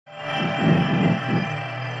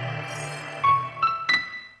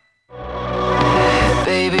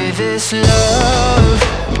this love,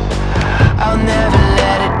 I'll never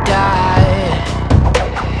let it die.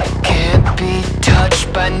 Can't be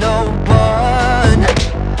touched by no one.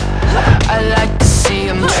 I like to see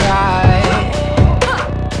him try.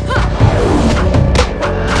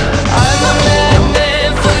 I'm a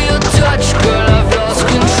madman for your touch, girl, I've lost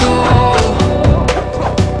control.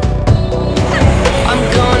 I'm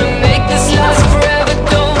gonna make this last forever,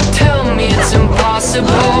 don't tell me it's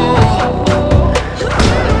impossible.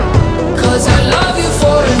 Cause I love you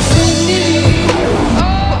for infinity.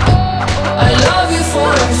 I love you for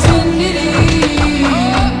infinity.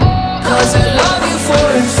 Cause I love you for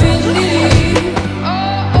infinity.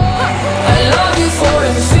 I love you for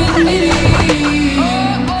infinity.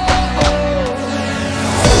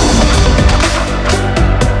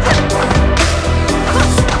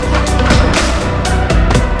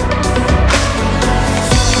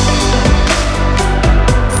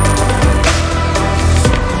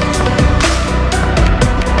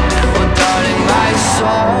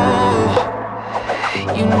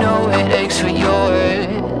 You know it aches for yours,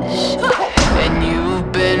 and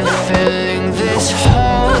you've been filling this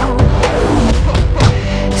hole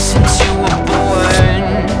since you were born.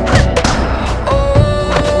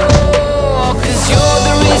 Oh, 'cause you're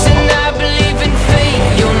the reason I believe in fate.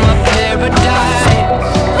 You're my paradise,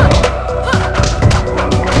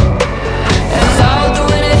 and I'll do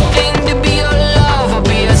anything to be your love. I'll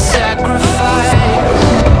be a sacrifice,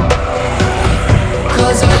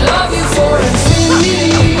 'cause I love you for infinity.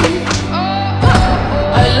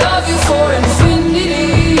 I love you for infinity.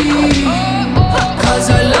 Cause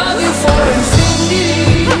I love you for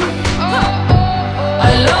infinity.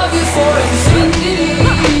 I love you for infinity.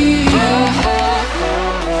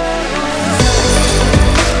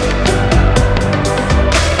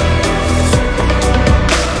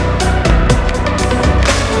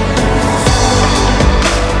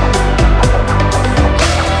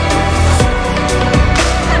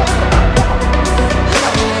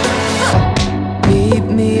 Meet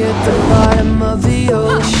me at the bottom of the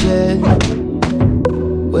ocean,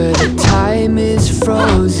 where the time is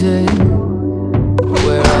frozen,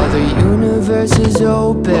 where all the universe is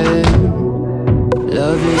open.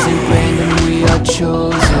 Love isn't random, we are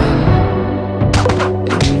chosen.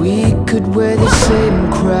 And we could wear the same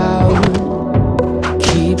crown.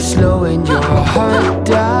 Keep slowing your heart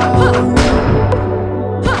down.